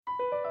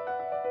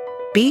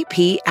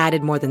BP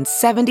added more than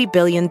 $70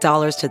 billion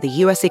to the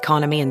U.S.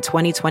 economy in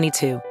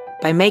 2022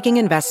 by making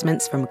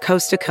investments from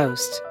coast to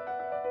coast.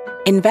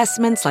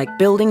 Investments like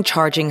building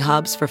charging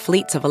hubs for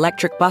fleets of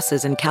electric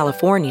buses in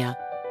California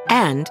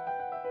and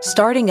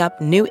starting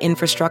up new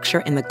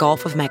infrastructure in the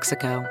Gulf of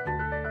Mexico.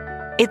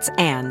 It's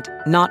and,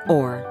 not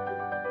or.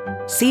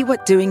 See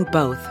what doing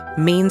both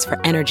means for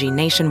energy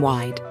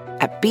nationwide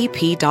at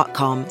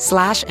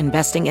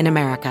bp.com/investing in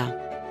America.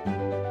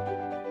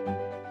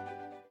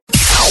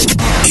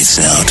 It's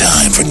now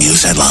time for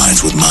news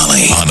headlines with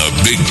Molly on the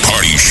Big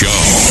Party Show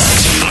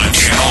on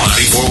Channel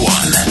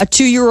 94.1. A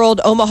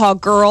 2-year-old Omaha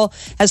girl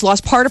has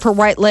lost part of her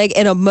right leg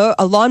in a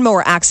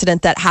lawnmower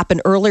accident that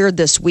happened earlier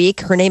this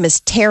week. Her name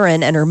is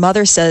Taryn, and her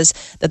mother says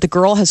that the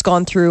girl has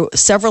gone through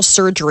several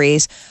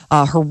surgeries.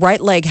 Her right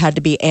leg had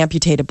to be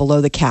amputated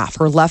below the calf.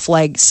 Her left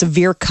leg,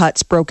 severe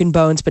cuts, broken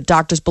bones, but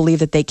doctors believe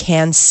that they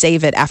can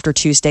save it after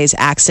Tuesday's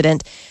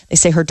accident. They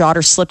say her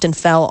daughter slipped and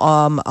fell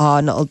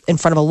in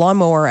front of a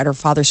lawnmower at her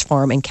father's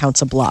farm in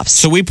Council Bluffs.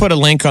 So we put a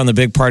link on the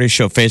Big Party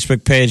Show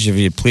Facebook page. If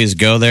you please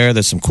go there,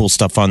 there's some cool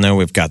stuff on there.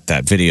 We've got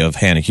that video of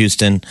Hannah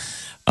Houston.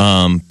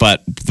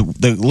 But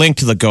the link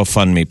to the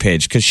GoFundMe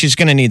page, because she's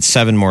going to need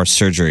 7 more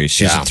surgeries.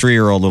 She's a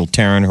 3-year-old little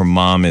Taryn. Her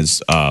mom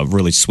is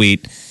really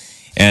sweet,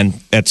 and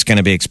that's going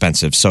to be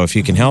expensive. So if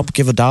you can help,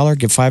 give $1,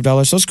 give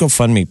 $5. Those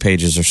GoFundMe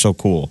pages are so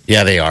cool.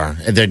 Yeah, they are.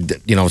 They're,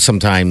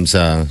 sometimes,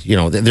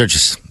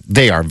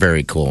 they are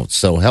very cool.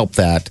 So help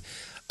that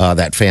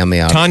family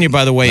out. Tanya,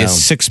 by the way,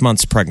 is 6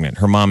 months pregnant.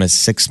 Her mom is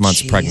 6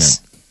 months pregnant.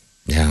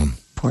 Yeah.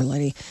 Poor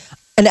lady.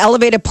 An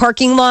elevated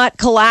parking lot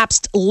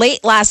collapsed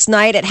late last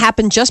night. It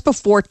happened just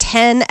before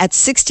 10 at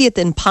 60th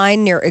and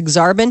Pine near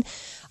Exarban.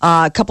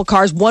 A couple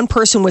cars. One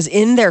person was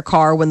in their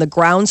car when the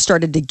ground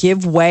started to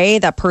give way.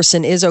 That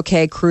person is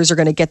okay. Crews are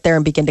going to get there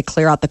and begin to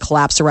clear out the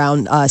collapse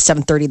around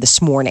 7:30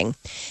 this morning.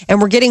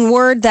 And we're getting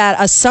word that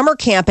a summer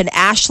camp in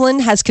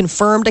Ashland has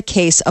confirmed a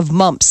case of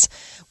mumps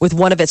with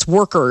one of its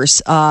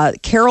workers.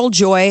 Carol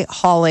Joy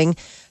Hauling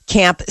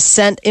Camp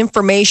sent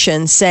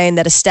information saying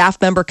that a staff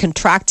member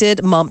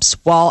contracted mumps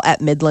while at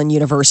Midland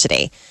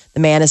University. The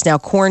man is now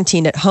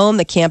quarantined at home.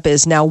 The camp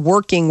is now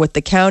working with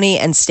the county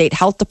and state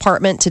health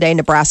department. Today,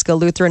 Nebraska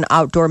Lutheran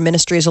Outdoor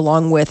Ministries,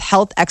 along with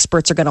health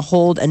experts, are going to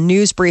hold a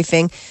news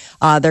briefing.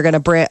 They're going to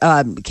bring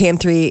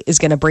KM3 is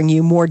going to bring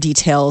you more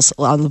details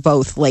on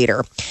both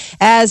later.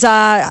 As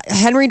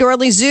Henry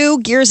Dorley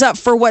Zoo gears up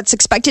for what's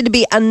expected to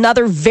be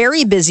another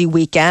very busy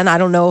weekend. I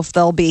don't know if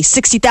there'll be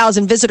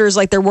 60,000 visitors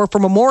like there were for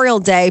Memorial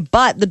Day,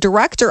 but the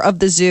director of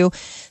the zoo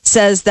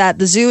says that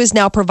the zoo is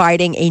now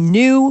providing a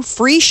new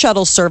free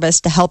shuttle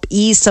service to help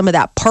ease some of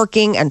that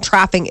parking and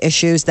traffic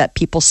issues that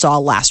people saw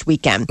last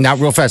weekend. Now,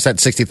 real fast, that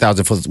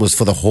 60,000 was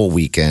for the whole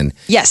weekend.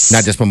 Yes.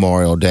 Not just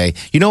Memorial Day.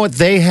 You know what?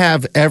 They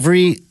have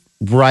every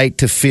right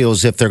to feel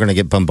as if they're going to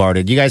get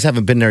bombarded. You guys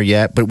haven't been there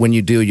yet, but when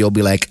you do, you'll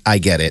be like, I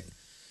get it.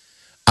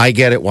 I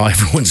get it while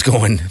everyone's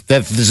going.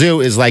 The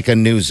zoo is like a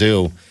new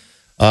zoo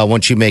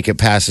once you make it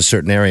past a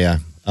certain area.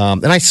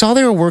 And I saw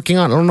they were working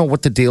on, I don't know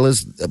what the deal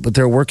is, but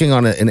they're working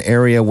on an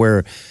area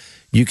where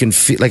you can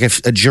feed, like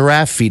a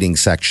giraffe feeding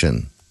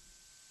section.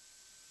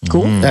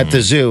 Cool. At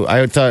the zoo.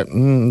 I thought,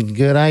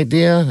 good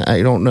idea.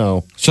 I don't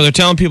know. So they're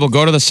telling people,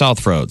 go to the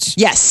South Roads.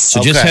 Yes.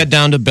 So just head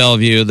down to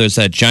Bellevue. There's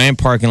that giant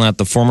parking lot,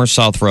 the former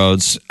South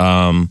Roads,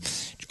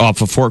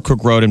 off of Fort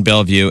Cook Road in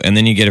Bellevue. And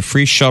then you get a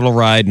free shuttle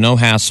ride, no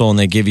hassle, and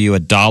they give you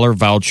 $1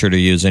 voucher to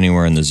use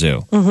anywhere in the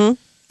zoo. Mm-hmm.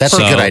 That's a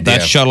good idea.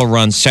 That shuttle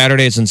runs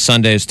Saturdays and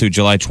Sundays through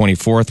July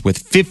 24th with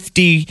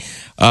 50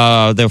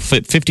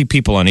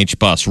 people on each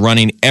bus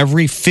running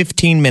every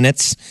 15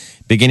 minutes,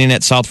 beginning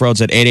at South Roads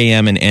at 8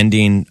 a.m. and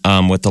ending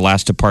with the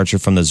last departure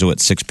from the zoo at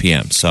 6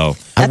 p.m. So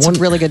that's a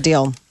really good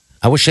deal.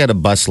 I wish I had a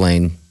bus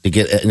lane to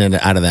get in and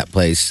out of that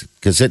place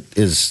because it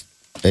is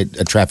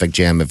a traffic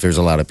jam if there's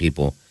a lot of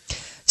people.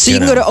 So you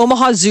can go to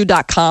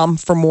omahazoo.com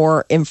for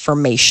more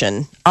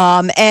information.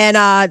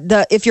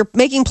 If you're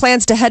making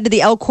plans to head to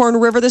the Elkhorn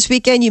River this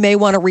weekend, you may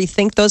want to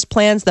rethink those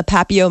plans. The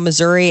Papio,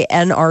 Missouri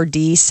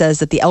NRD says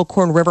that the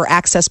Elkhorn River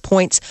access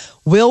points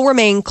will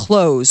remain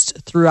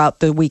closed throughout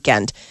the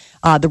weekend.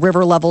 The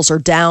river levels are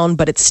down,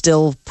 but it's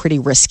still pretty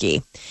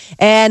risky.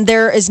 And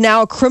there is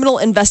now a criminal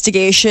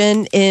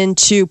investigation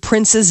into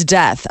Prince's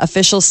death.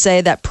 Officials say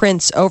that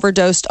Prince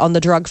overdosed on the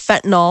drug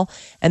fentanyl,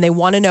 and they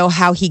want to know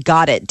how he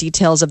got it.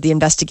 Details of the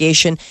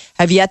investigation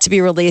have yet to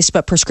be released,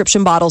 but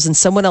prescription bottles in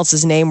someone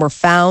else's name were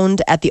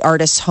found at the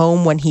artist's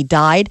home when he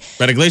died.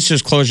 But at least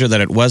there's closure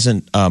that it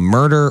wasn't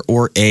murder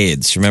or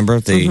AIDS.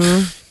 Remember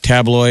the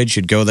tabloids?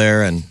 You'd go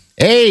there and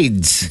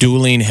AIDS.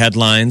 Dueling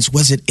headlines.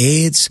 Was it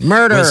AIDS?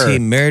 Murder. Was he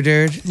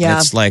murdered? Yeah.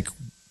 It's like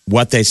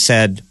what they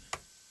said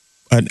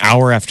an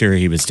hour after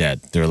he was dead.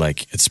 They're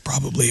like, it's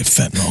probably a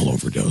fentanyl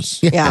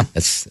overdose. Yeah.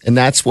 And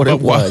that's what it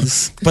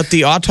was. But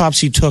the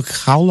autopsy took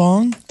how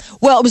long?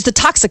 Well, it was the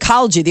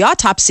toxicology. The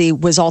autopsy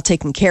was all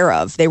taken care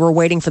of. They were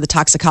waiting for the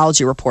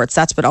toxicology reports.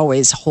 That's what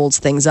always holds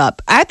things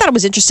up. I thought it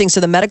was interesting.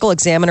 So the medical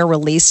examiner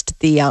released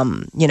the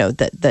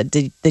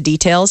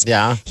details.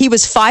 Yeah. He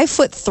was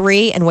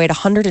 5'3" and weighed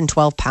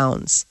 112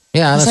 pounds.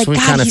 Yeah, I was that's like, what we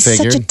God, kind of he's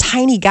figured. such a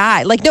tiny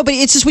guy. Like, no, but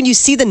it's just when you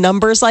see the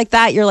numbers like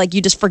that, you're like,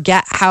 you just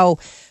forget how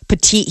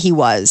petite he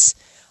was.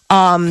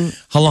 How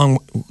long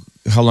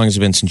has it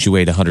been since you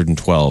weighed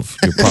 112?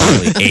 You're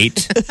probably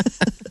 8.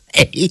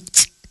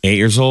 8. 8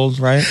 years old,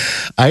 right?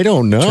 I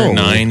don't know. Turned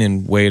 9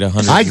 and weighed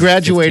 100. I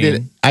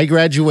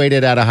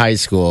graduated out of high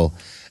school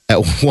at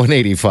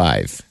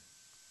 185.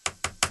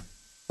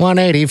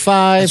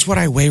 185. That's what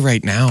I weigh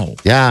right now.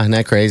 Yeah, isn't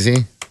that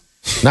crazy?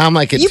 Now I'm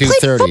like at You played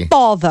 230.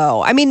 football,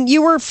 though. I mean,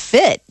 you were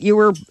fit.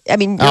 You're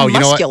You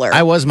muscular. know what?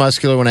 I was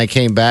muscular when I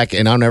came back,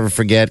 and I'll never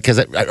forget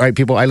because, right,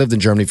 people, I lived in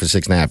Germany for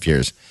 6.5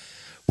 years.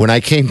 When I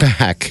came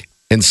back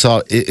and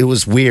saw it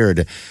was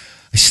weird.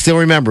 I still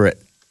remember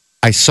it.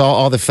 I saw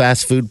all the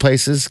fast food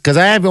places because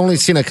I have only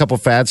seen a couple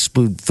fast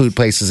food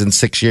places in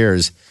 6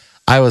 years.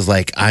 I was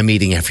like, I'm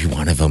eating every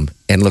one of them,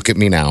 and look at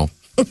me now.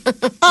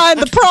 I'm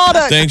the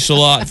product. Thanks a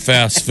lot,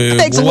 fast food.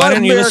 Thanks a Why lot,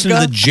 didn't you listen to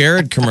America. the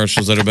Jared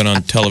commercials that have been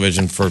on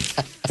television for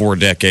 4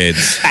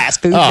 decades?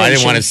 Fast food. Oh, I didn't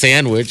nation. want a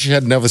sandwich. I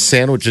had enough of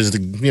sandwiches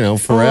to,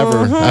 forever.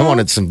 I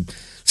wanted some.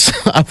 So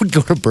I would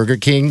go to Burger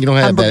King. You know,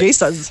 have that,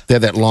 Hamburguesas. they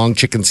have that long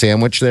chicken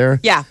sandwich there.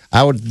 Yeah.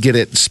 I would get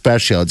it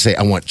special. I'd say,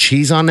 I want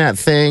cheese on that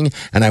thing,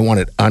 and I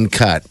want it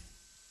uncut.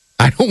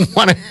 I don't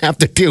want to have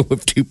to deal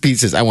with 2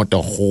 pieces. I want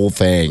the whole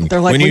thing. They're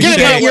like, When we you get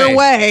say- it your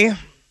way.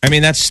 I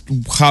mean, that's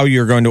how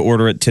you're going to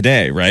order it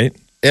today, right?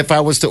 If I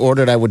was to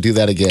order it, I would do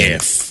that again.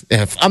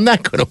 If I'm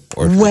not going to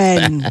order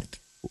When that.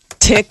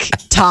 tick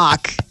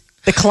tock,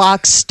 the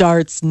clock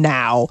starts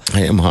now.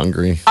 I am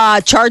hungry.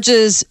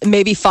 Charges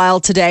may be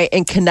filed today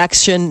in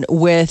connection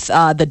with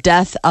the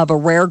death of a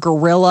rare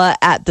gorilla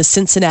at the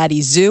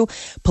Cincinnati Zoo.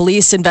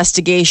 Police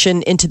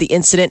investigation into the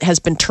incident has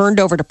been turned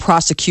over to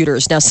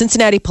prosecutors. Now,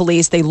 Cincinnati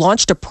police, they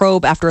launched a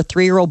probe after a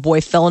 3-year-old boy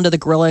fell into the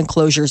gorilla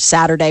enclosure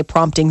Saturday,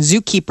 prompting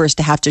zookeepers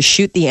to have to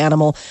shoot the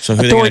animal. So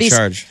who are they gonna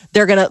charge?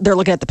 They're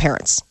looking at the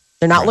parents.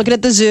 They're not looking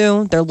at the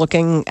zoo. They're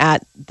looking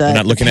at the They're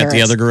not looking at the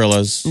parents. other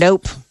gorillas.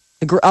 Nope.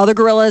 The other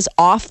gorillas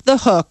off the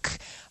hook.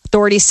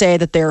 Authorities say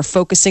that they're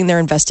focusing their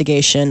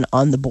investigation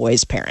on the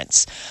boy's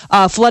parents.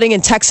 Flooding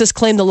in Texas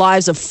claimed the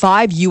lives of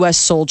 5 U.S.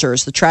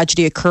 soldiers. The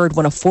tragedy occurred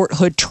when a Fort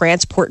Hood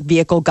transport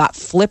vehicle got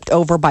flipped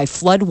over by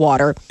flood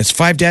water. It's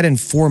 5 dead and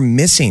 4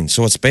 missing,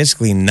 so it's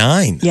basically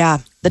 9. Yeah.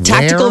 The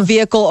tactical Where?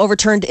 vehicle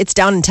overturned. It's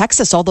down in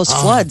Texas, all those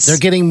floods. They're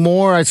getting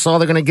more. I saw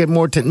they're going to get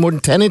more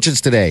than 10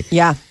 inches today.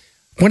 Yeah.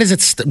 What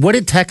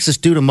did Texas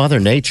do to Mother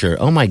Nature?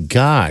 Oh, my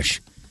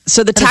gosh.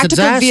 So the What a tactical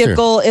disaster.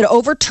 vehicle, it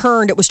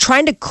overturned. It was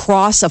trying to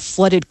cross a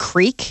flooded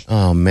creek.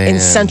 Oh, man. In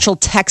Central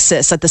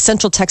Texas, at the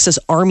Central Texas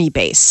Army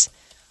base.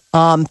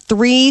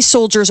 3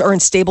 soldiers are in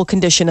stable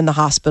condition in the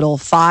hospital.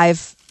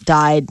 5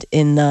 died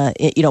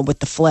with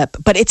the flip.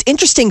 But it's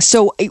interesting.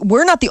 So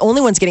we're not the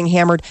only ones getting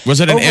hammered. Was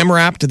it an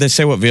MRAP? Did they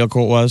say what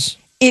vehicle it was?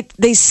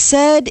 They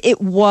said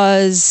it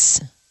was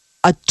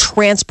a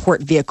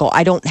transport vehicle.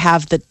 I don't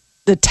have the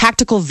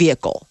tactical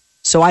vehicle.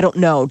 So I don't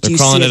know. Do They're you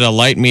calling see it a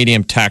light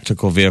medium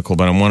tactical vehicle,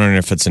 but I'm wondering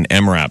if it's an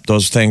MRAP.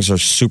 Those things are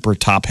super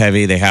top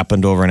heavy. They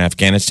happened over in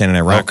Afghanistan and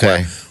Iraq. Okay.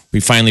 Where we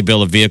finally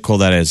built a vehicle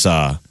that is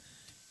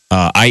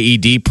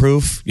IED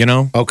proof. You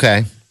know,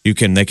 Okay.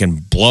 they can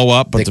blow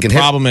up, but They the can hit-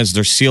 problem is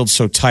they're sealed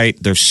so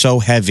tight, they're so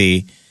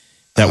heavy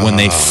that when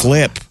they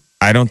flip,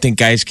 I don't think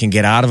guys can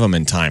get out of them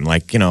in time.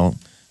 Like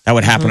that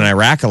would happen in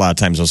Iraq a lot of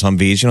times. Those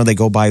Humvees, they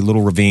go by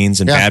little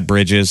ravines and Yeah. bad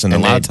bridges, and a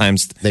And lot of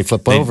times they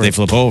flip over. They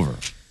flip over.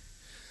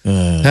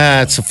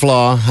 That's a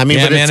flaw. I mean,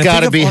 but it's I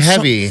got to think be of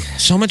heavy.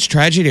 So much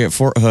tragedy at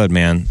Fort Hood,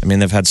 man. I mean,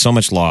 they've had so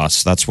much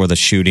loss. That's where the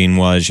shooting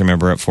was. You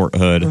remember at Fort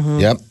Hood?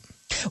 Yep.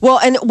 Well,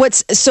 and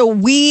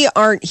we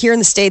aren't here in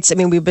the States. I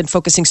mean, we've been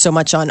focusing so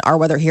much on our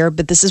weather here,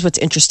 but this is what's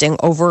interesting.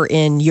 Over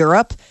in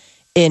Europe,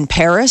 in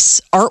Paris,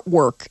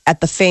 artwork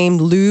at the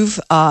famed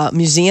Louvre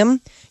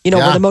Museum, where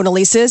Yeah. the Mona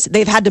Lisa is,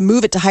 they've had to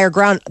move it to higher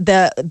ground.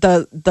 The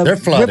They're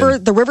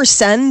flooded. river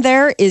Seine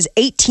there is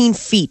 18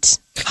 feet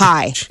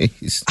high.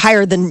 Jeez.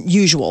 Higher than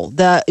usual.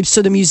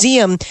 So the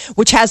museum,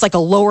 which has like a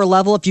lower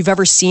level, if you've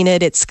ever seen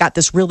it, it's got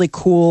this really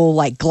cool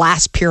like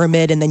glass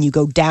pyramid, and then you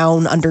go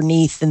down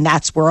underneath, and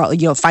that's where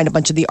find a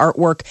bunch of the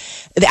artwork.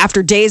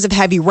 After days of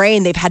heavy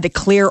rain, they've had to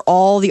clear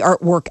all the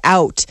artwork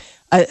out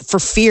for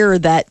fear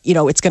that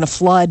it's going to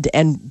flood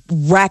and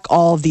wreck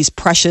all of these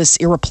precious,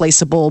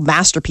 irreplaceable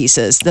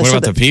masterpieces. What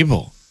about the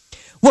people?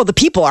 Well, the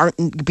people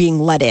aren't being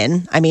let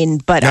in. I mean,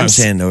 but I'm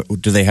saying,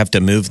 do they have to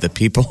move the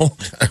people?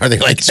 Are they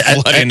like It's that?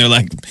 flooding. They're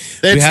like,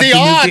 we It's have the to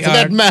move odds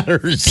that art.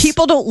 matters.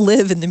 people don't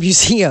live in the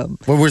museum.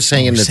 Well, we're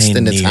saying We're saying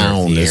in the near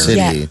town, the the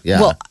city. area.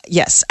 Yeah. Well,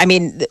 yes. I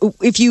mean,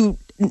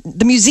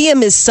 the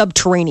museum is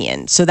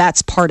subterranean, so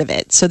that's part of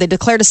it. So they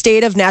declared a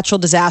state of natural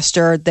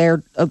disaster.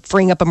 They're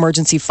freeing up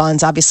emergency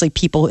funds. Obviously,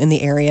 people in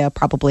the area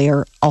probably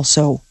are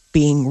also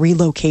being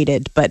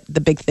relocated. But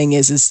the big thing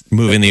is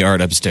Moving the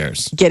art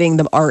upstairs. getting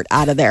the art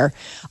out of there.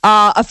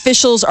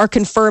 Officials are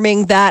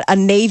confirming that a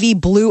Navy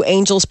Blue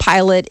Angels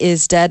pilot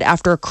is dead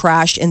after a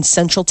crash in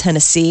central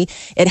Tennessee.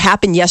 It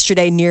happened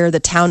yesterday near the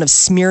town of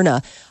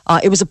Smyrna.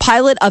 It was a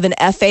pilot of an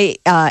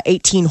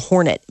F-18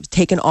 Hornet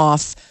taken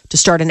off to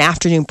start an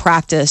afternoon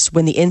practice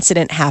when the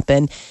incident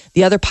happened.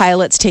 The other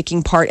pilots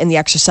taking part in the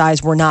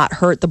exercise were not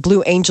hurt. The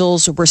Blue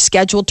Angels were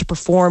scheduled to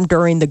perform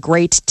during the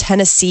Great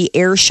Tennessee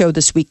Air Show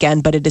this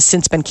weekend, but it has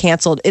since been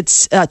canceled.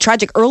 It's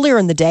tragic. Earlier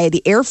in the day,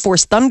 the Air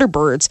Force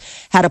Thunderbirds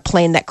had a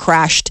plane that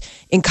crashed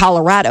in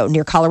Colorado,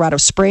 near Colorado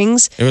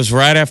Springs. It was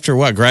right after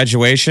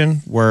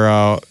graduation,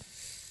 where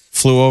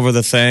flew over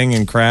the thing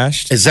and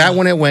crashed. Is that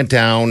when it went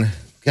down?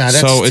 God,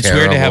 that's so it's terrible.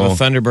 weird to have a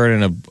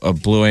Thunderbird and a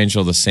Blue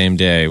Angel the same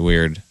day.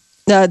 Weird.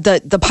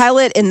 The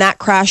pilot in that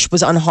crash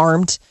was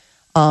unharmed.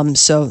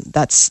 So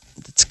that's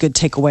a good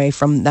takeaway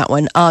from that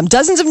one.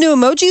 Dozens of new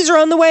emojis are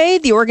on the way.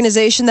 The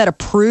organization that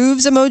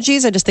approves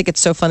emojis. I just think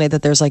it's so funny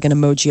that there's like an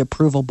emoji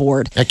approval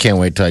board. I can't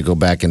wait till I go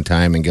back in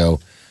time and go,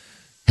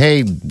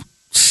 hey,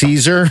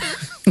 Caesar,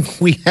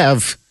 we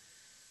have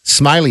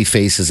smiley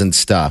faces and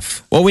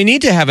stuff. Well, we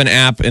need to have an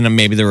app, and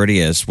maybe there already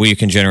is, where you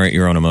can generate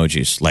your own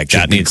emojis. Like,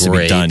 that needs to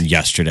be done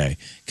yesterday.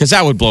 Because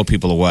that would blow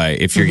people away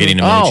if you're getting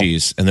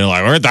emojis, and they're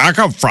like, where'd that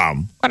come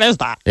from? What is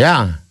that?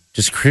 Yeah.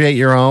 Just create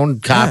your own,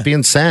 copy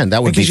and send.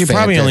 That would be because you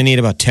probably only need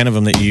about 10 of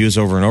them that you use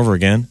over and over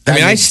again.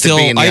 I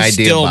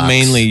still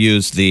mainly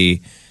use the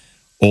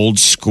old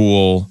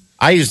school.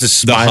 I use the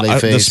smiley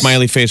face. The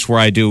smiley face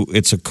where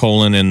it's a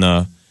colon in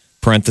the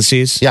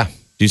parentheses. Yeah.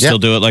 Do you still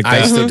do it like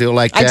that? I still do it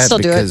like that. I still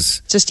do it.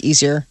 It's just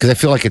easier. Because I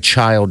feel like a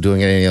child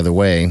doing it any other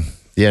way.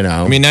 You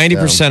know. I mean,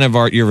 90% of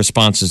your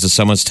responses to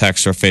someone's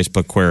text or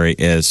Facebook query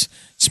is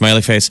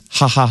smiley face,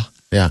 ha-ha.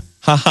 Yeah.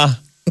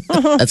 Ha-ha.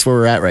 That's where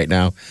we're at right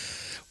now.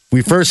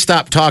 We first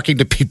stopped talking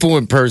to people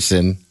in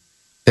person.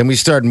 Then we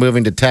started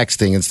moving to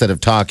texting instead of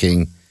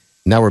talking.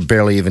 Now we're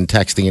barely even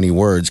texting any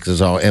words because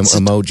it's all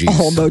emojis.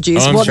 All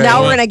emojis. Well,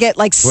 now we're going to get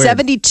like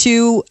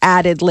 72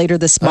 added later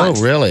this month.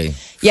 Oh, really?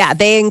 Yeah,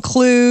 they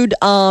include,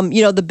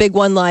 the big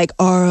one like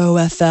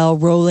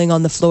ROFL, rolling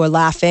on the floor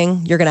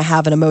laughing. You're going to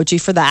have an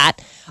emoji for that.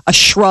 A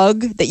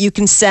shrug that you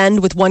can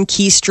send with one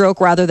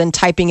keystroke rather than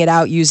typing it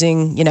out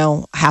using,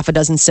 half a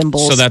dozen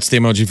symbols. So that's the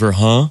emoji for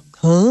huh?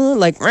 Huh?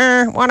 Like,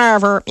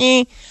 whatever.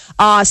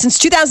 Since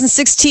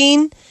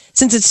 2016...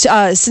 Since it's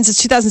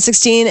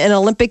 2016, an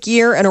Olympic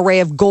year, an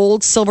array of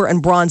gold, silver,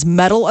 and bronze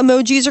medal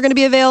emojis are going to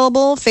be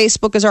available.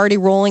 Facebook is already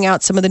rolling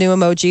out some of the new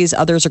emojis.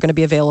 Others are going to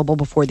be available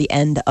before the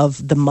end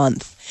of the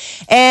month.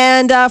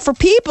 And for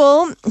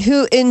people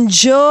who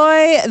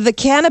enjoy the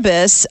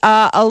cannabis,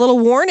 a little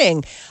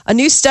warning. A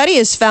new study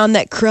has found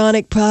that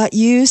chronic pot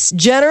use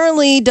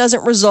generally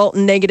doesn't result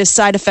in negative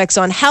side effects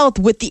on health,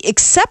 with the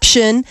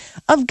exception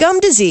of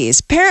gum disease.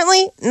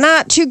 Apparently,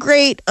 not too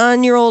great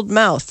on your old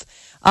mouth.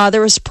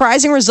 There were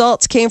surprising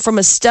results came from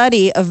a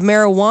study of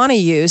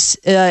marijuana use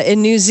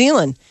in New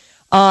Zealand.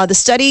 The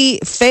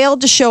study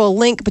failed to show a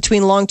link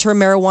between long-term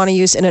marijuana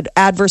use and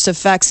adverse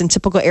effects in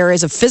typical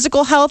areas of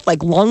physical health,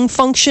 like lung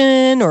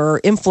function or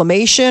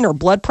inflammation or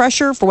blood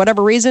pressure. For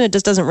whatever reason, it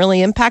just doesn't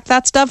really impact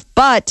that stuff.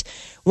 But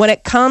when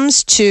it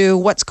comes to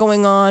what's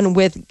going on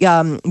with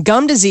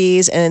gum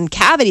disease and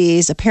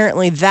cavities,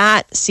 apparently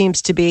that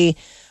seems to be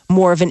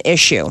more of an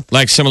issue.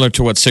 Like similar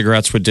to what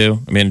cigarettes would do?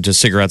 I mean, do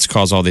cigarettes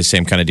cause all these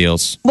same kind of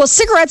deals? Well,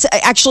 cigarettes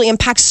actually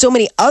impact so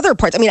many other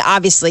parts. I mean,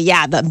 obviously,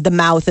 yeah, the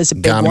mouth is a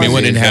big one. I mean,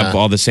 wouldn't it have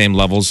all the same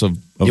levels of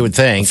you would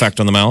think effect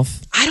on the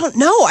mouth? I don't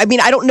know. I mean,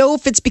 I don't know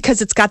if it's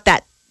because it's got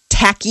that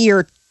tacky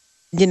or,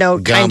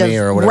 kind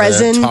of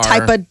resin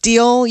type of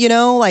deal,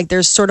 like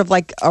there's sort of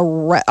like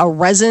a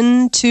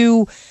resin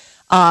to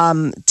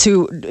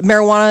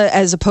marijuana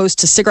as opposed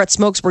to cigarette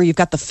smokes where you've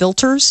got the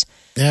filters.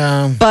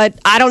 Yeah. But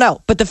I don't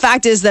know. But the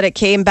fact is that it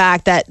came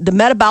back that the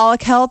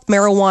metabolic health,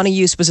 marijuana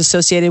use was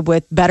associated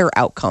with better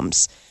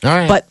outcomes. All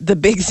right. But the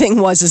big thing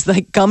was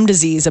like gum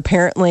disease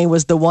apparently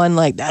was the one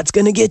like that's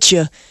going to get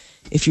you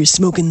if you're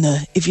smoking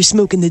the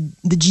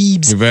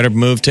jeebs. You better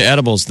move to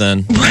edibles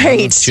then.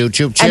 Right. Chew.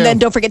 And then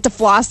don't forget to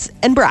floss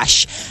and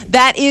brush.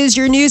 That is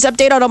your news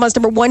update on Omaha's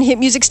number one hit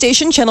music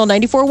station, Channel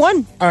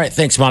 94.1. All right,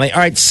 thanks, Molly. All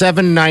right,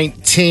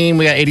 7:19.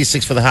 We got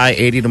 86 for the high,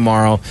 80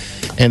 tomorrow,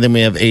 and then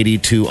we have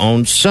 82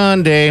 on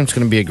Sunday. It's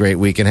going to be a great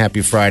weekend.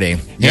 Happy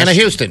Friday. Hannah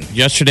Houston.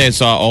 Yesterday's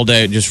all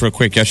day, just real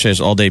quick, yesterday's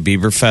All Day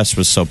Beaver Fest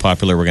was so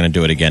popular, we're going to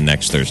do it again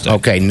next Thursday.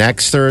 Okay,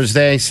 next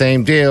Thursday,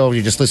 same deal.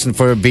 You just listen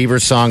for a Beaver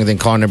song and then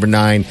call number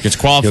 9. Gets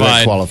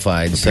qualified.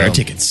 Qualified. Pair of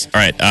tickets. All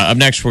right, up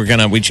next,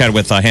 we chatted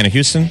with Hannah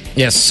Houston.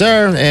 Yes,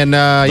 sir. And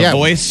The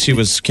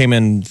Voice, came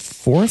in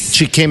 4th?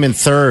 She came in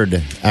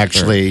 3rd,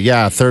 actually.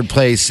 Yeah, 3rd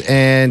place.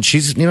 And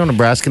she's,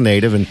 Nebraska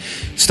native and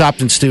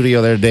stopped in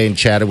studio the other day and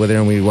chatted with her,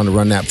 and we want to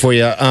run that for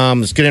you.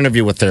 It's a good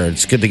interview with her.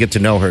 It's good to get to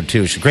know her,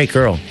 too. She's a great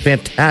girl.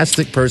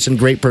 Fantastic person,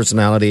 great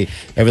personality,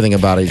 everything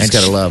about her. You just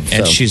got to love.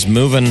 And she's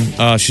moving.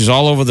 She's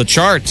all over the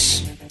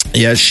charts.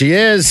 Yes, she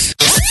is.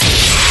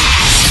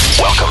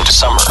 Welcome to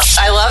summer.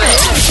 I love it.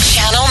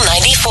 Channel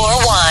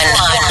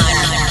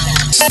 94.1.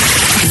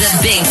 The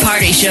Big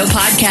Party Show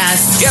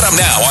podcast. Get them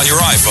now on your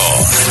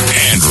iPhone,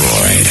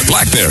 Android,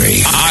 BlackBerry,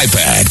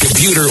 iPad,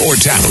 computer, or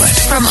tablet.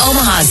 From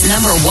Omaha's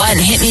number one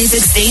hit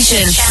music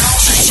station,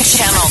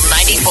 Channel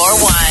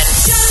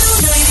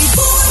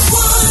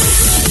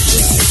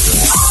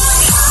 94.1.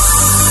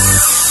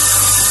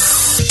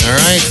 All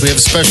right, we have a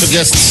special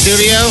guest in the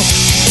studio.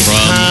 From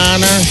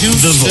Hannah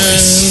Houston. The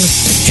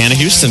Voice. Hannah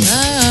Houston.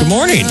 Good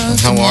morning.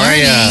 How are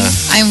you?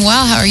 I'm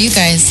well. How are you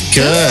guys?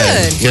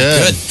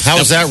 Good. How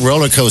was that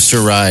roller coaster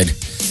ride?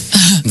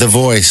 The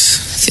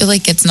Voice. I feel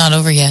like it's not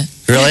over yet.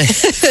 Really?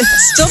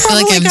 Still I feel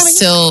like I'm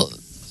still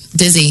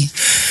dizzy.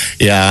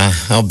 Yeah,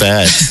 I'll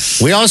bet.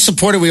 We all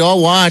supported. We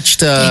all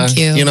watched. Thank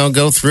you.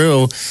 Go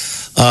through.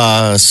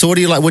 So, what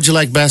do you like? What'd you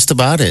like best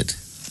about it?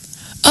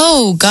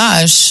 Oh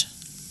gosh,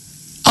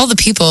 all the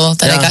people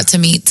that I got to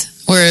meet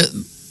were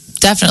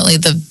definitely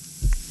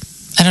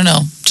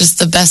just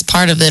the best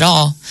part of it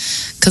all,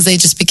 because they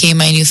just became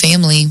my new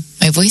family,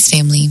 my Voice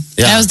family.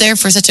 Yeah. And I was there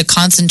for such a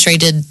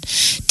concentrated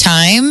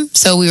time,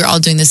 so we were all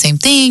doing the same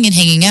thing and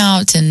hanging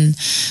out and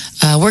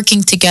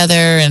working together,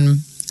 and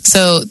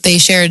so they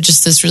shared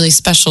just this really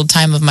special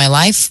time of my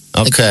life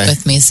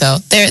with me. So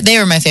they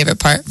were my favorite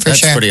part for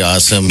sure. That's pretty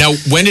awesome. Now,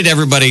 when did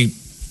everybody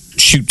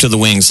shoot to the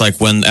wings?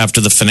 Like when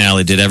after the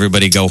finale, did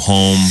everybody go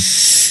home?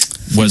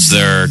 Was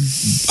there,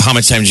 how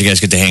much time did you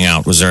guys get to hang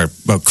out? Was there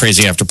a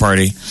crazy after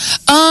party?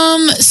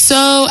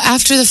 So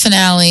after the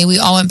finale, we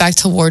all went back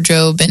to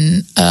wardrobe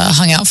and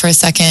hung out for a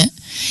second.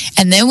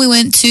 And then we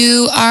went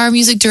to our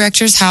music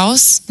director's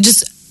house,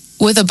 just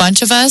with a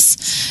bunch of us.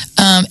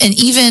 And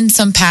even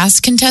some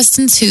past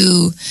contestants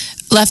who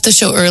left the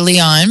show early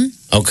on.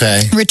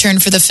 Okay.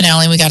 Returned for the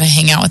finale. We got to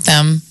hang out with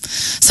them.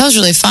 So that was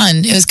really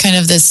fun. It was kind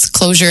of this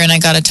closure, and I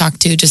got to talk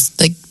to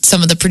just like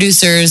some of the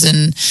producers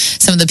and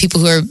some of the people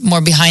who are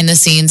more behind the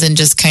scenes and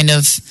just kind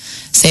of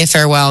say a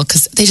farewell,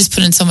 because they just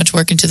put in so much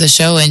work into the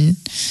show, and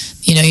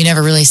you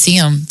never really see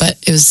them. But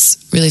it was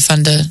really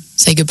fun to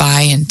say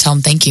goodbye and tell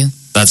them thank you.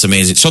 That's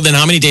amazing. So then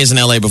how many days in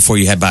LA before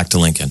you head back to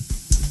Lincoln?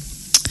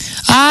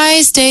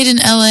 I stayed in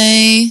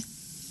LA,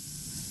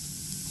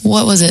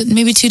 what was it?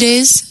 Maybe 2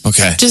 days.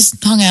 Okay.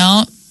 Just hung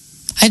out.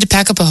 I had to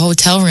pack up a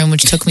hotel room,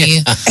 which took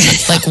me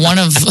like one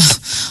of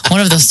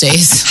those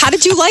days. How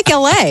did you like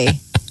LA?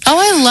 Oh,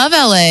 I love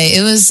LA.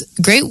 It was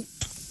great.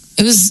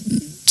 It was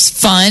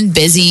fun,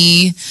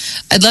 busy.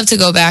 I'd love to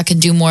go back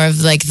and do more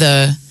of like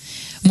the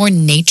more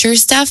nature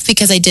stuff,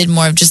 because I did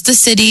more of just the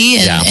city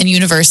and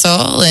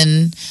Universal,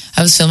 and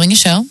I was filming a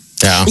show.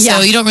 Yeah.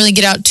 So you don't really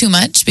get out too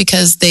much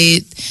because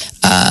they,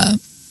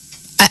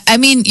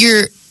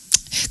 you're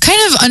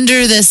kind of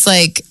under this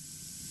like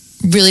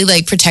really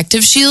like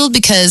protective shield,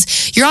 because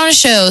you're on a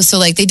show, so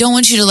like they don't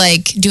want you to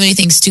like do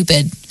anything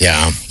stupid.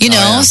 Yeah.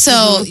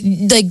 So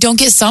like don't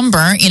get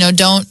sunburnt,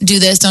 don't do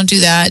this, don't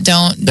do that,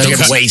 don't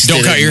get wasted.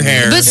 Don't cut your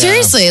hair. But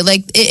seriously,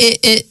 like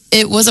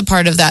it was a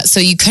part of that. So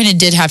you kind of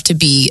did have to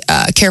be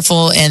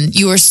careful, and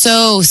you were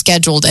so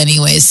scheduled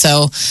anyways.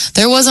 So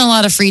there wasn't a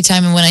lot of free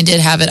time, and when I did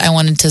have it, I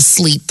wanted to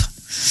sleep.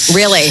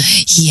 Really?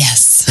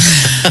 Yes.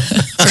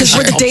 Because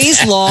were the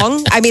days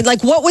long? I mean,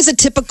 like, what was a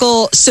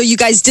typical? So you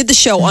guys did the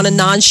show on a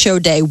non-show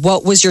day.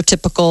 What was your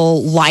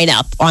typical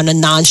lineup on a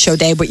non-show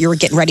day? But you were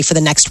getting ready for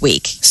the next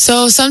week.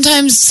 So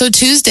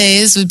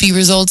Tuesdays would be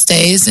results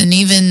days, and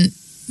even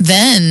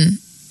then,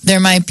 there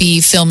might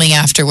be filming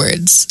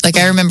afterwards. Like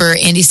I remember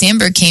Andy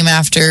Samberg came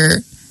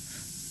after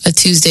a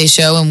Tuesday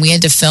show, and we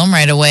had to film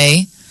right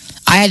away.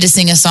 I had to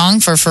sing a song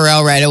for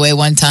Pharrell right away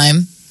one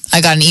time. I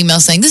got an email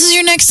saying, "This is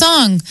your next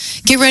song.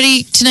 Get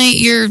ready tonight.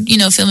 You're,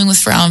 filming with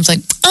Pharrell." I was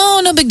like,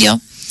 "Oh, no big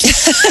deal."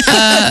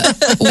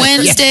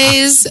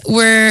 Wednesdays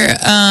were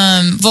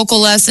vocal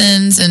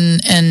lessons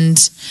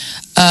and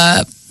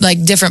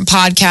like different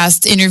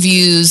podcast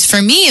interviews.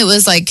 For me, it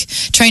was like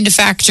trying to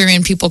factor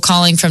in people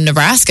calling from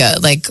Nebraska,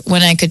 like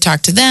when I could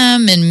talk to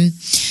them. And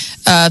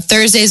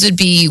Thursdays would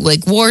be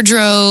like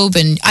wardrobe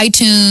and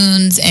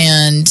iTunes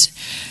and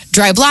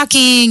dry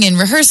blocking and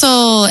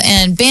rehearsal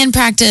and band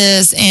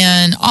practice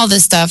and all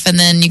this stuff. And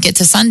then you get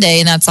to Sunday,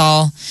 and that's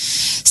all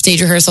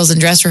stage rehearsals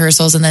and dress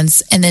rehearsals. And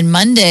then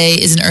Monday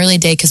is an early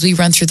day, because we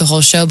run through the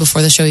whole show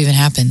before the show even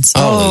happens.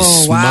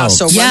 Oh, wow.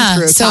 So run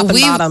through top and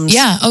bottoms.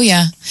 Yeah. Oh,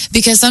 yeah.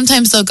 Because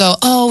sometimes they'll go,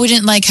 "Oh, we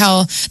didn't like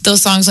how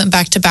those songs went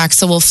back to back,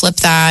 so we'll flip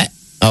that."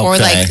 Okay. Or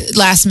like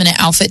last minute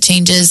outfit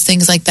changes,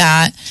 things like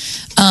that.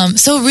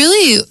 So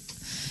really,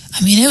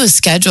 it was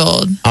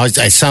scheduled.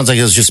 It sounds like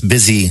it was just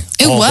busy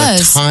all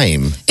the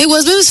time. It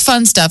was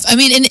fun stuff.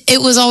 And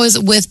it was always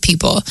with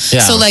people. Yeah.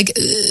 So like,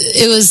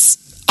 it was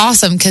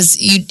awesome, because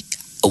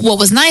what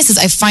was nice is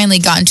I finally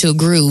got into a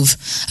groove.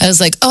 I was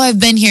like, "Oh, I've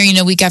been here,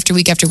 week after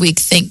week after week.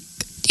 Thank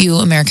you,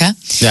 America."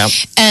 Yeah.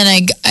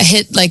 And I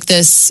hit like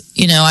this,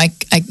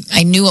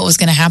 I knew what was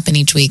going to happen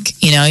each week.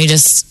 You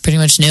just pretty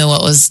much knew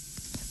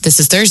this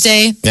is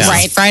Thursday, this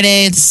is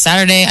Friday, this is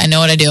Saturday. I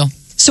know what I do.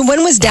 So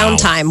when was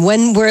downtime?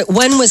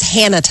 When was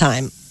Hannah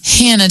time?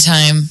 Hannah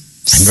time.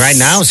 And right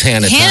now is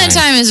Hannah time. Hannah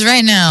time is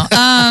right now.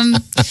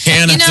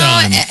 Hannah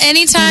time.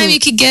 Anytime you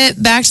could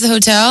get back to the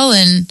hotel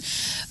and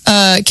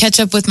catch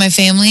up with my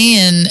family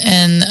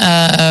and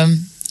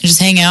just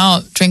hang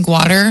out, drink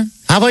water.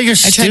 How about your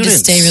students? I tried to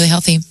stay really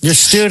healthy. Your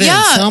students.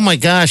 Yeah. Oh my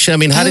gosh. How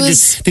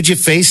did you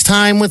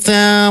FaceTime with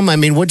them?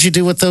 What'd you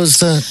do with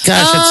those?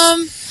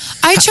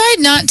 I tried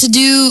not to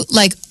do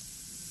like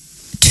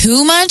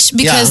too much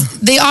because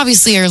they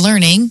obviously are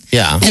learning.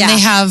 Yeah. And they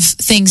have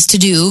things to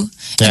do.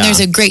 And Yeah. there's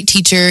a great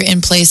teacher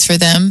in place for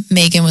them.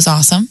 Megan was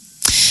awesome.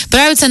 But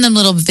I would send them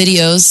little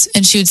videos,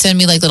 and she would send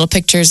me like little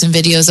pictures and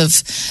videos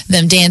of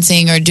them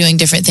dancing or doing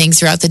different things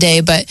throughout the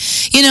day. But,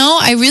 you know,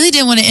 I really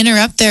didn't want to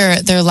interrupt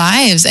their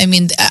lives. I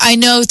mean, I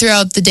know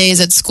throughout the days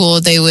at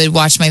school, they would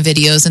watch my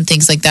videos and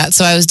things like that.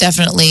 So I was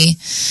definitely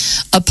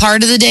a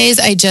part of the days.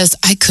 I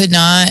could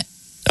not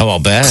Oh, I'll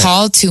bet.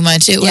 call too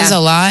much. It was a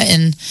lot.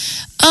 And,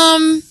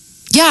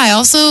 I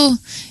also,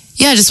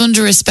 just wanted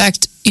to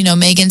respect, you know,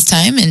 Megan's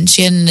time, and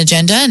she had an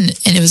agenda, and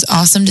it was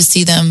awesome to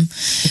see them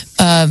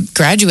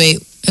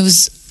graduate. It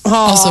was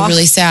also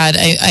really sad.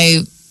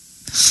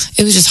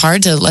 It was just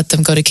hard to let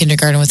them go to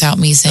kindergarten without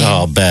me saying, Oh,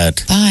 I'll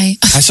bet. bye.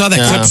 I saw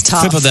that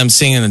clip of them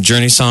singing a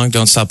Journey song,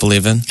 Don't Stop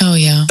Believing. Oh,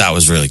 yeah. That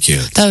was really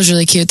cute. That was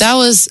really cute. That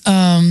was...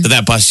 Did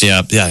that bust you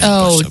up? Yeah.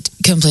 Oh,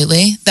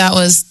 completely. That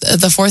was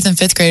the 4th and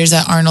 5th graders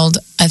at Arnold,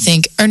 I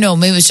think. Or no,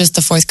 maybe it was just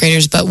the 4th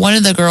graders. But one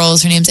of the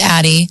girls, her name's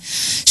Addie,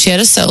 she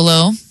had a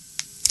solo.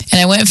 And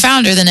I went and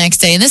found her the next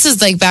day. And this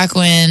is like back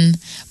when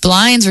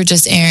Blinds were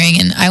just airing.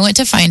 And I went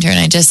to find her and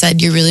I just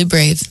said, "You're really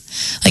brave."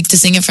 Like, to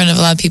sing in front of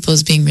a lot of people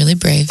is being really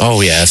brave.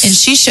 Oh, yes. And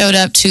she showed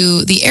up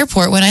to the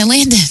airport when I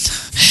landed.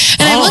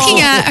 And I'm looking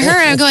at her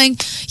and I'm going,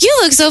 "You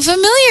look so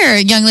familiar,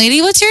 young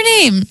lady. What's your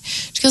name?"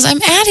 She goes,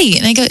 "I'm Addie."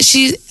 And I go,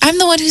 I'm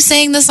the one who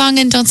sang the song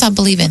in Don't Stop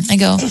Believing. I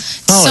go,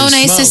 "So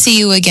nice to see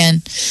you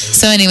again."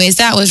 So anyways,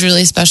 that was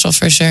really special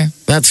for sure.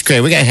 That's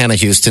great. We got Hannah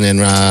Houston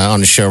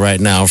on the show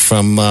right now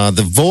from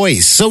The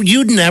Voice. So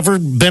you'd never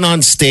been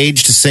on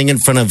stage to sing in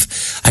front of,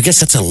 I guess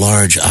that's a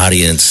large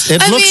audience.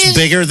 It looks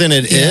bigger than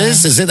it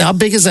is. Is it? How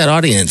big is that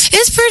audience?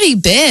 It's pretty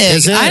big.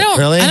 Is it? I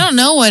don't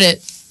know what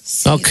it.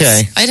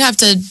 Okay. I'd have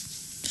to.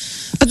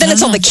 But then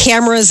it's all the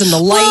cameras and the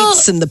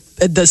lights and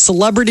the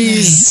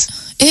celebrities.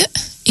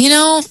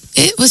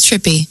 It was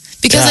trippy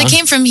because I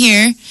came from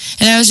here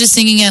and I was just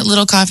singing at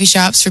little coffee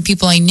shops for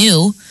people I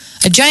knew,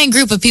 a giant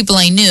group of people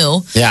I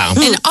knew. Yeah.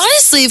 And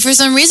honestly, for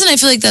some reason, I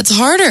feel like that's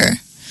harder.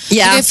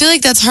 Yeah. Like, I feel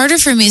like that's harder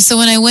for me. So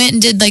when I went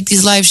and did like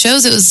these live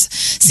shows, it was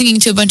singing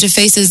to a bunch of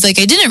faces like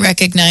I didn't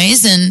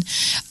recognize, and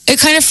it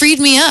kind of freed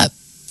me up.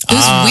 It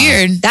was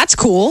weird. That's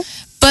cool.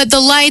 But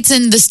the lights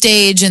and the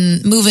stage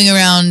and moving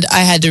around, I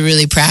had to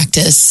really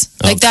practice.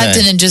 Like that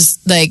didn't just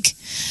like,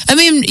 I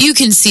mean, you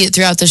can see it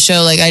throughout the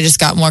show. Like I just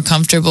got more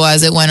comfortable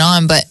as it went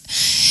on. But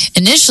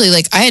initially,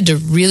 like I had to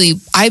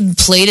I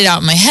played it out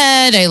in my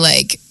head. I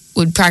like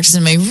would practice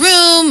in my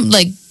room,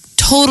 like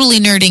totally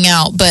nerding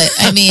out. But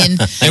I mean,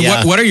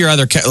 And what are your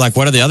other, like,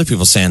 what are the other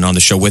people saying on the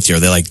show with you? Are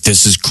they like,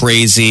 "This is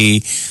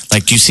crazy"?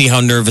 Like, do you see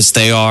how nervous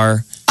they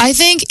are? I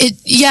think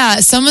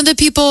some of the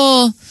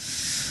people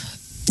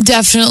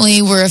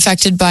definitely were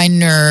affected by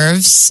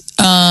nerves.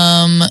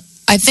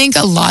 I think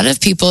a lot of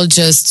people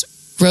just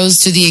rose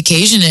to the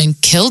occasion and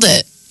killed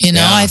it. You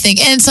know, I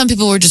think, and some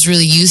people were just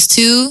really used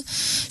to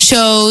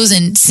shows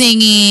and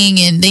singing,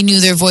 and they knew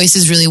their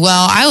voices really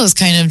well. I was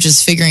kind of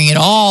just figuring it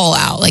all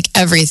out, like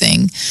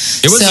everything.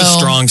 It was a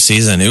strong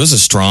season. It was a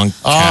strong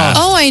cast.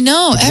 Oh, I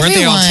know. Weren't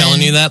they all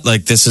telling you that?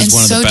 Like, this is It's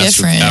one of the so best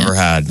different. we've ever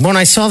had. When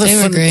I saw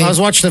great. I was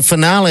watching the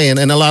finale, and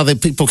a lot of the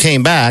people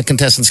came back,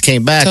 contestants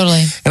came back.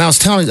 Totally. And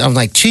I'm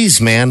like, geez,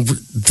 man,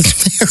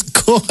 they're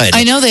good.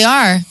 I know they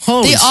are.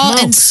 Holy they all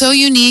smokes. and so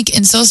unique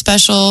and so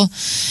special,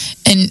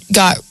 and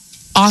got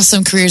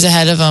awesome careers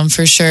ahead of them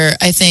for sure.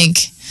 I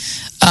think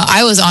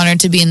I was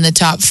honored to be in the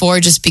top 4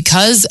 just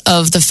because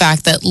of the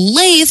fact that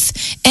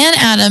Laith and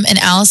Adam and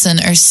Allison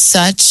are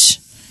such,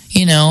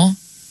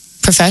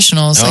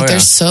 professionals. They're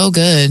so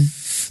good.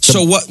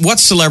 So what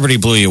celebrity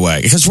blew you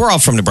away? Because we're all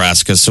from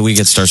Nebraska, so we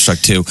get starstruck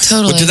too.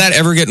 Totally. But did that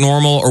ever get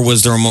normal, or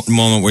was there a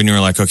moment when you were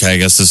like, okay, I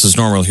guess this is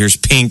normal. Here's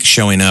Pink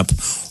showing up,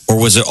 or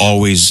was it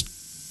always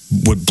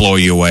would blow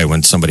you away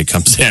when somebody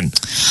comes in?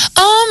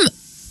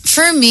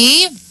 For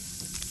me,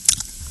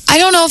 I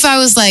don't know if I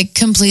was like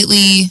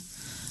completely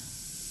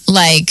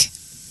like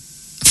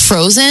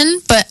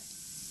frozen, but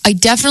I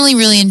definitely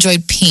really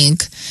enjoyed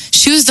Pink.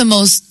 She was the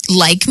most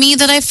like me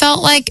that I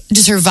felt like,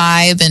 just her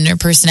vibe and her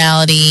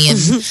personality, and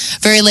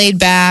very laid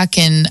back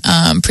and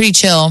pretty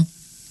chill.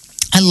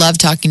 I love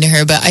talking to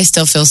her, but I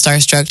still feel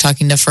starstruck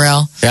talking to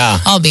Pharrell. Yeah.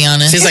 I'll be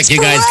honest. Seems like you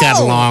guys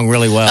got along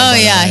really well. Oh by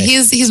the yeah, way.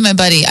 he's my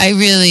buddy. I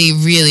really,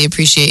 really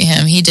appreciate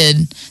him. He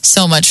did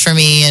so much for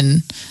me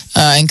and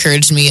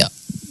encouraged me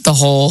the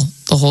whole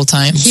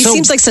time. He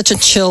seems like such a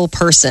chill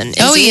person.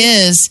 He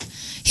is.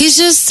 He's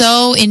just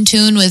so in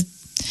tune with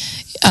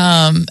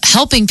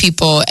helping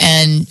people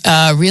and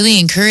really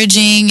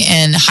encouraging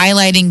and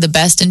highlighting the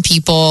best in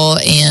people.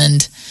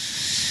 And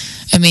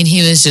I mean,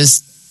 he was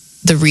just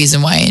the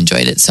reason why I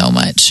enjoyed it so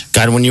much.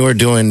 God, when you were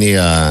doing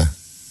the,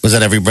 was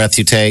that Every Breath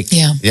You Take?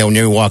 Yeah. Yeah, when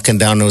you were walking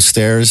down those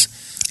stairs,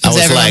 I Was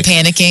was everyone like,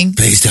 panicking?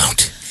 please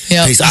don't.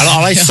 Yep. Please.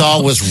 All I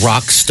saw was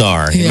Rock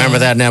Star. You remember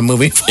that in that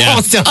movie? Yeah.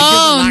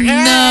 Oh,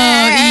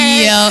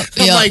 no.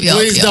 I'm like,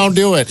 please don't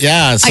do it.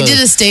 Yeah. So, I did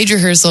a stage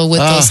rehearsal with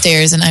those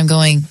stairs, and I'm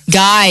going,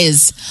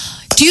 guys,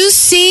 Do you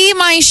see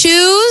my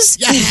shoes?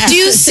 Do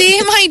you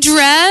see my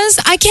dress?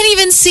 I can't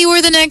even see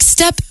where the next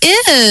step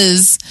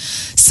is.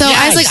 So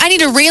I was like, I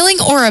need a railing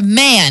or a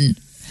man.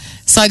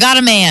 So I got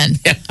a man.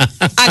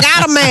 I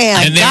got a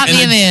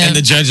man. And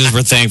the judges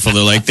were thankful.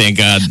 They're like, thank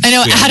God. I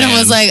know Adam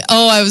was like,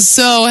 oh, I was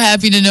so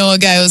happy to know a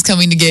guy was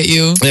coming to get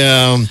you.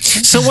 Yeah.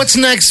 So what's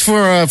next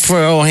for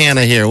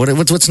Hannah here?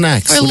 What's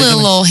next? For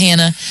little old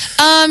Hannah.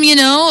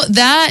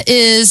 That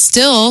is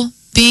still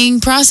being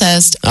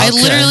processed. Okay. I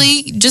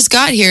literally just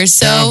got here.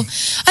 So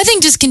I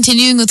think just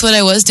continuing with what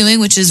I was doing,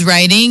 which is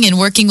writing and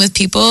working with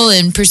people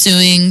and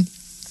pursuing,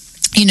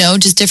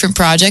 just different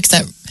projects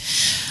that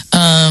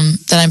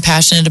I'm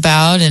passionate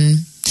about.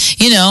 And,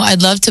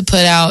 I'd love to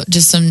put out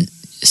just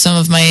some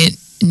of my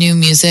new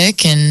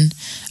music, and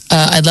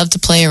I'd love to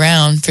play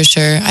around for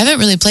sure. I haven't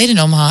really played in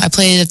Omaha. I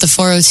played at the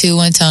 402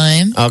 one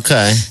time.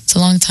 Okay. It's a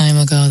long time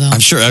ago, though. I'm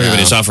sure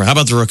everybody's offering. How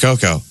about the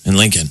Rococo in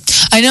Lincoln?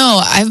 I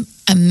know. I've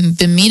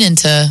been meaning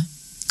to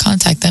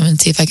contact them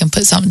and see if I can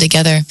put something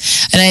together.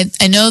 And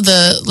I know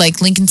the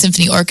Lincoln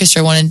Symphony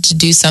Orchestra wanted to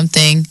do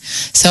something,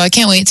 so I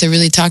can't wait to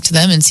really talk to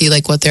them and see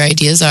what their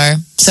ideas are.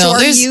 So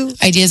there's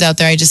ideas out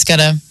there. I just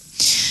gotta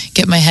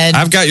get my head.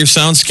 I've got your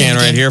sound scan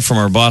right here from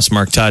our boss,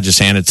 Mark Todd, just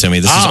handed it to me.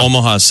 This is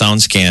Omaha's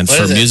sound scan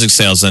for music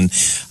sales, and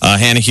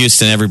Hannah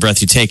Houston, Every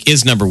Breath You Take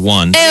is number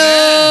 1.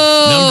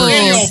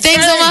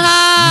 Thanks, Omaha.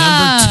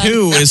 Number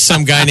 2 is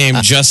some guy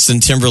named Justin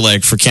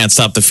Timberlake for Can't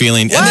Stop the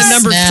Feeling. And then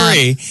number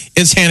 3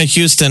 is Hannah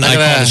Houston, I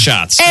Call the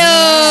Shots. So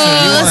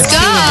let's go.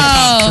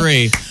 Top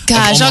 3.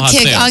 Gosh,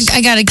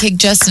 I gotta kick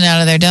Justin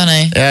out of there, don't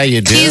I? Yeah,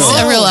 you do. He's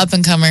a real up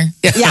and comer.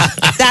 Yeah,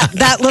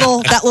 that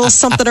little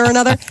something or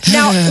another.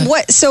 Now,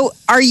 so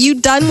are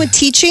you done with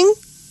teaching?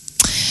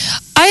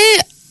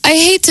 I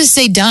hate to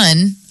say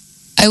done.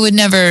 I would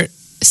never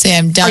say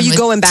I'm done. Are you with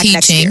going back teaching.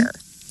 next year?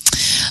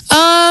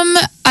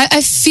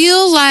 I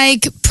feel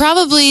like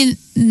probably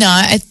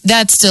not.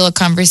 That's still a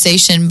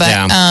conversation,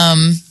 but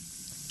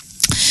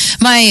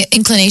my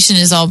inclination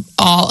is I'll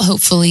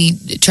hopefully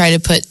try to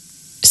put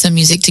some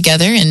music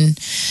together, and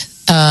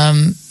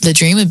the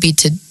dream would be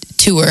to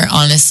tour,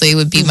 honestly,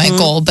 would be my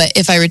goal. But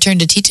if I return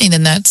to teaching,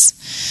 then that's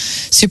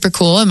super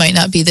cool. It might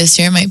not be this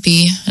year. It might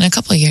be in a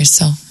couple of years.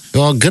 So,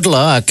 well, good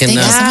luck. And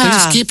Thanks.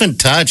 just keep in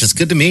touch. It's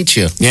good to meet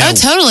you. Oh,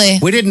 totally.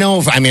 We didn't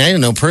know. I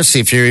didn't know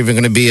personally if you're even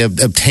going to be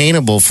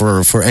obtainable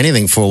for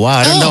anything for a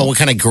while. I don't know what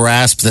kind of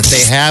grasp that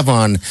they have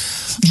on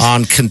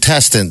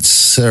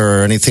contestants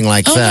or anything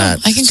like that.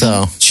 No, I can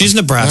come. She's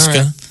Nebraska.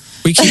 Right.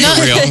 We keep it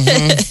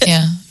real.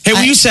 Yeah. Hey,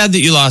 were you sad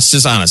that you lost?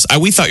 Just honest.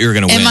 We thought you were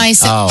going to win. Am I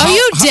sad? Oh,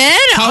 you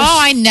did?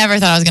 I never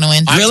thought I was going to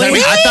win. Really?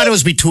 I thought it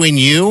was between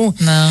you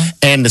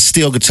and the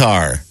steel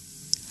guitar.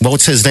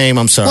 What's his name?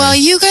 I'm sorry. Well,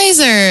 you guys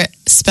are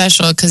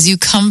special because you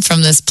come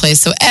from this place.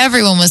 So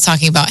everyone was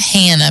talking about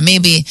Hannah.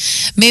 Maybe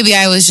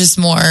I was just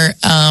more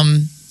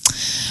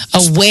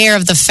aware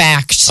of the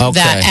fact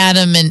that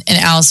Adam and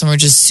Allison were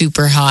just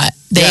super hot.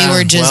 They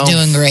were just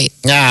doing great.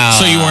 No.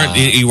 So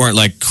you weren't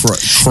like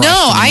crushed. No,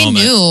 I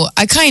knew.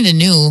 I kind of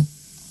knew.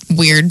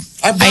 Weird.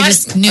 I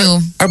just knew.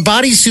 Are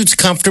bodysuits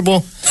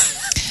comfortable?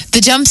 The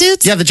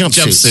jumpsuits? Yeah, the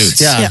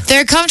jumpsuits. Yeah.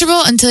 They're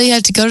comfortable until you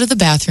have to go to the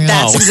bathroom.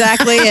 That's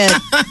exactly it.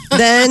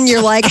 Then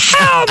you're like,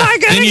 how am I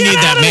going to Then you need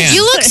that man.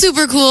 You look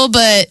super cool,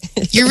 but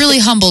you're really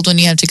humbled when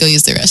you have to go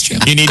use the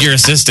restroom. You need your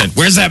assistant.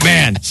 Where's that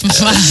man?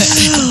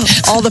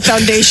 All the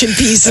foundation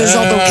pieces,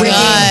 all the rigging.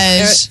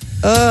 Gosh.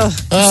 So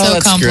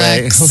that's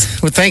complex.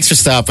 Great. Well, thanks for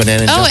stopping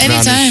in and jumping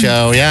on the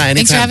show. Yeah, anytime.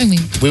 Thanks for having me.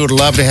 We would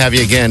love to have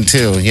you again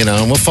too.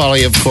 And we'll follow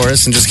you, of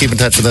course, and just keep in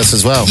touch with us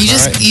as well. You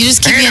just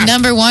keep me at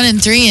number 1 and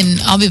 3,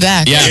 and I'll be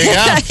back. Yeah, there you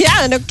go.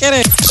 Yeah, no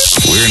kidding.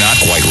 We're not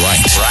quite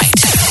right.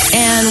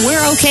 And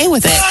we're okay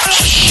with it.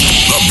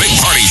 The Big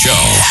Party Show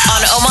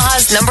On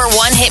Omaha's number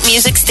 1 hit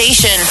music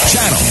station.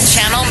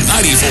 Channel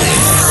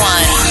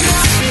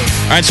 94.1.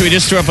 All right, so we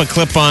just threw up a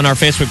clip on our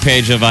Facebook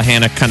page of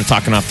Hannah kind of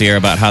talking off the air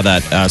about how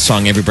that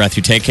song Every Breath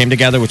You Take came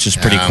together, which is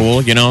pretty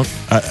cool.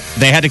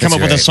 They had to come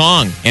up with a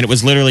song, and it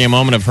was literally a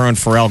moment of her and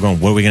Pharrell going,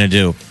 what are we going to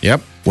do?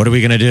 Yep. What are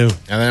we going to do?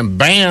 And then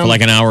bam. For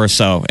like an hour or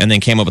so, and then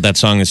came up with that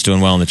song that's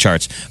doing well in the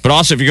charts. But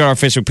also, if you go to our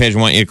Facebook page,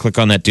 we want you to click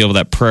on that deal with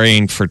that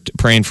Praying for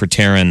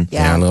Taryn.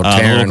 Yeah, little The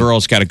Taryn. little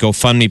girl's got a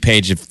GoFundMe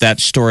page. If that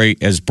story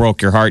has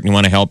broke your heart and you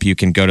want to help, you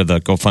can go to the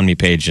GoFundMe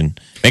page and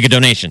make a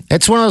donation.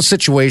 It's one of those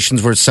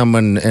situations where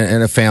someone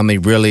in a family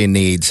really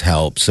needs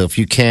help. So if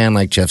you can,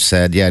 like Jeff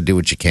said, do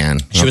what you can.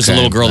 She was a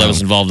little girl that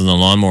was involved in the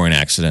lawnmowing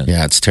accident.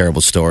 Yeah, it's a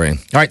terrible story. All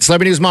right,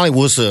 Celebrity News Molly,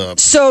 what's up?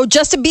 So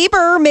Justin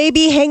Bieber may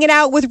be hanging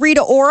out with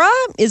Rita Ora.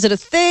 Is it a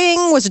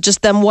thing? Was it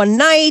just them one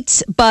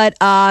night? But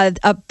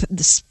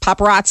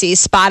paparazzi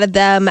spotted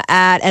them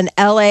at an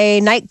LA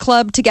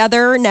nightclub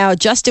together. Now,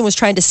 Justin was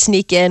trying to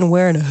sneak in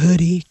wearing a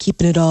hoodie,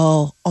 keeping it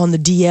all on the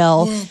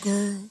DL.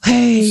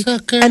 Hey.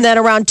 And then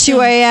around 2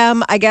 a.m.,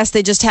 a.m. I guess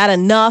they just had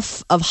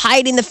enough of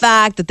hiding the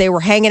fact that they were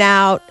hanging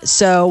out.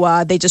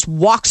 So they just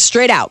walked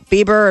straight out.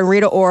 Bieber and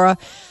Rita Ora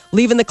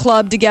leaving the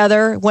club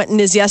together, went in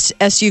his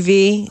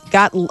SUV,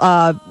 got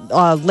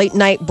late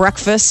night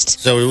breakfast.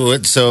 So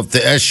if the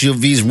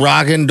SUV's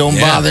rocking, don't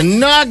bother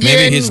knocking.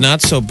 Maybe he's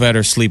not so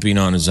better sleeping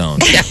on his own.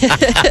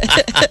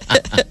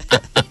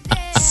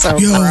 So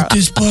Yo, gross.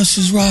 this bus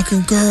is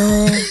rocking,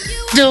 girl.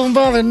 Don't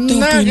bother Don't be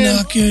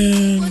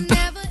knocking.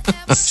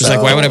 She's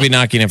like, why would I be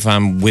knocking if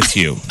I'm with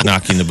you,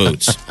 knocking the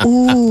boots?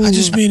 Ooh. I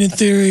just mean in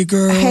theory,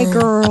 girl. Hey,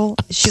 girl.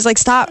 She's like,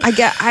 stop.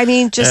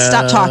 Just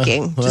stop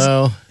talking.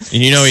 Well,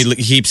 And you know he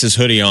keeps his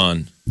hoodie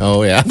on.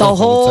 oh yeah, The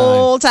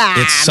whole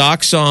time. It's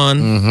socks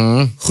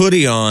on,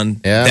 hoodie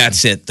on. Yeah.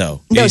 That's it,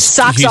 though. No, He's-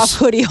 socks he's- off,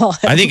 hoodie on.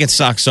 I think it's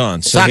socks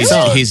on. So Socks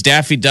on. he's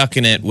Daffy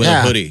Ducking it with a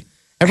Yeah. hoodie.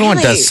 Everyone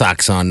Really? does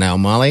socks on now,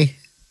 Molly.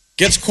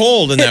 Gets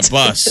cold in that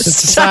bus.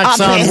 It's the Stop socks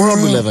on it. world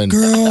we live in.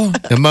 Girl,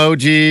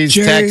 Emojis,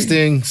 Jerry.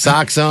 texting,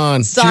 socks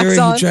on. Socks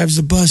on. drives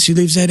the bus. He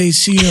leaves that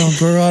AC on.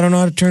 Girl, I don't know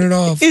how to turn it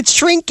off. It's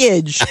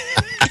shrinkage.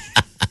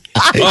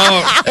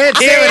 Oh, even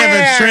if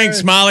it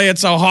shrinks, Molly,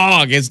 it's a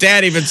hog. His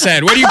dad even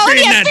said, "What are you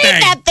feeding that feed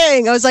thing?" that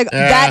thing. I was like,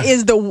 that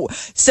is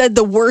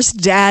the worst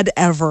dad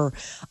ever.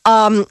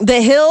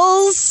 The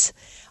Hills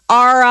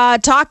are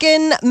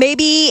talking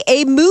maybe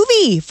a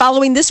movie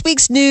following this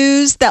week's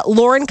news that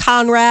Lauren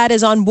Conrad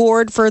is on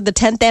board for the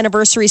 10th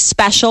anniversary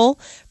special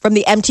from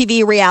the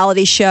MTV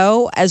reality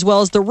show, as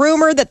well as the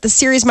rumor that the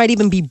series might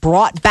even be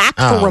brought back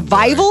for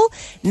revival.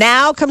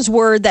 Now comes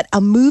word that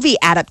a movie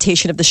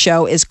adaptation of the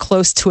show is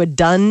close to a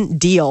done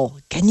deal.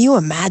 Can you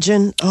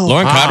imagine? Oh,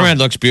 Lauren Conrad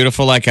looks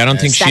beautiful. Like, I don't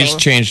think she's Stunning.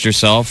 changed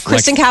herself.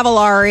 Kristen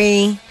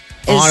Cavallari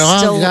is Oh,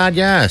 still. God,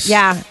 yes.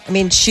 Yeah, I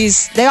mean,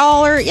 they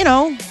all are,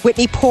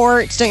 Whitney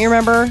Port, don't you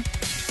remember?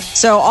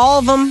 So all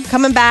of them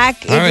coming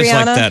back. I always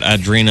like Adriana. that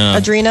Adrena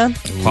Adrena.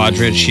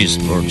 Padre.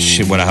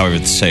 However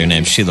to say her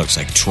name. She looks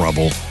like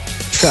trouble.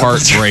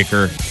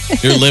 Heartbreaker.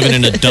 You're living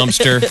in a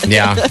dumpster.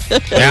 Yeah.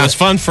 It was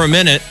fun for a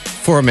minute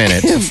For a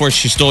minute. before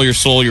she stole your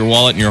soul, your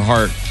wallet, and your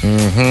heart.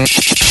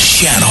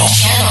 Channel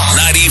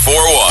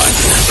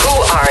 94.1. Who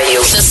are you?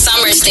 The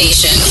Summer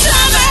Station.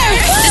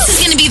 Summer! This is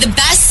going to be the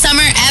best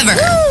summer ever.